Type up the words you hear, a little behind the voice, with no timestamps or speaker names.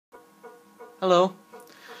Hello,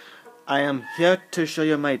 I am here to show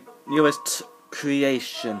you my newest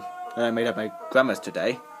creation that I made at my grandma's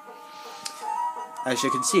today. As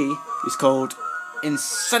you can see, it's called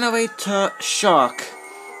Incinerator Shark.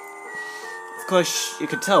 Of course, you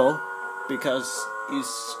can tell because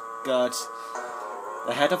he's got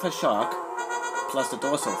the head of a shark plus the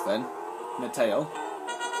dorsal fin and the tail,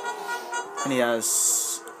 and he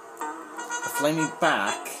has a flaming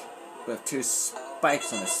back with two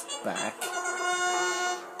spikes on his back,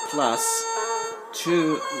 plus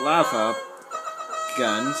two lava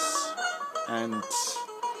guns and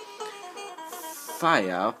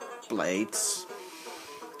fire blades,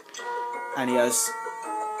 and he has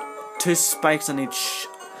two spikes on each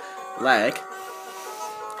leg,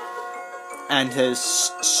 and his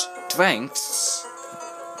strengths,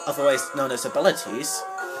 otherwise known as abilities,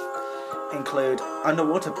 include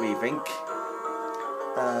underwater breathing.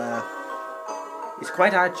 He's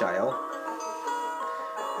quite agile,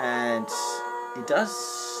 and he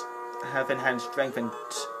does have enhanced strength and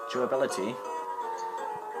durability,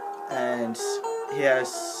 and he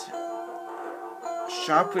has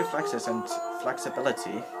sharp reflexes and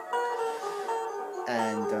flexibility,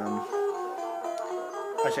 and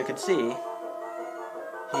as you can see,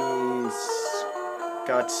 he's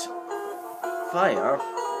got fire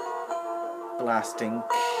blasting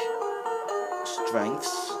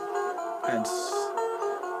strengths and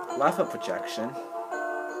lava projection.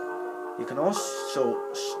 You can also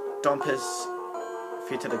stomp his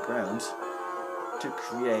feet to the ground to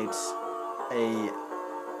create a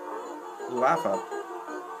lava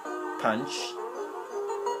punch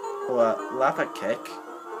or a lava kick,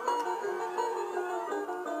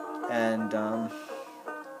 and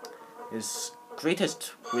his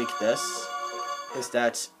greatest weakness is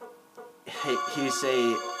that he's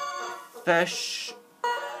a fish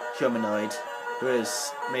humanoid who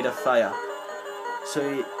is made of fire, so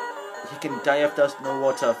he can die if there's no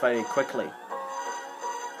water very quickly,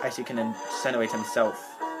 as he can incinerate himself,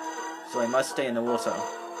 so he must stay in the water.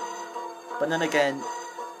 But then again,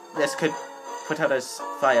 this could put out his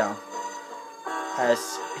fire,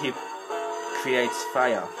 as he creates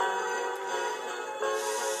fire.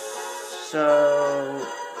 So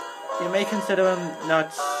you may consider him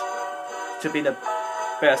not to be the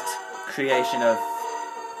best creation of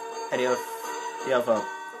any of the other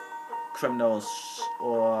criminals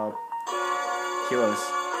or heroes,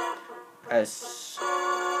 as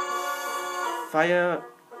fire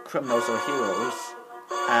criminals or heroes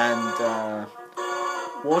and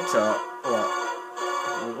water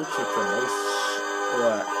criminals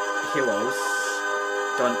or heroes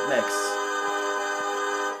don't mix.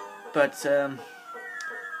 But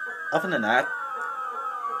other than that,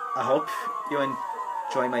 I hope you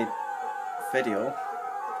enjoy my video.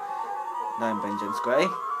 I'm Ben James Gray,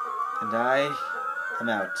 and I am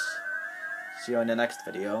out. See you in the next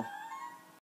video.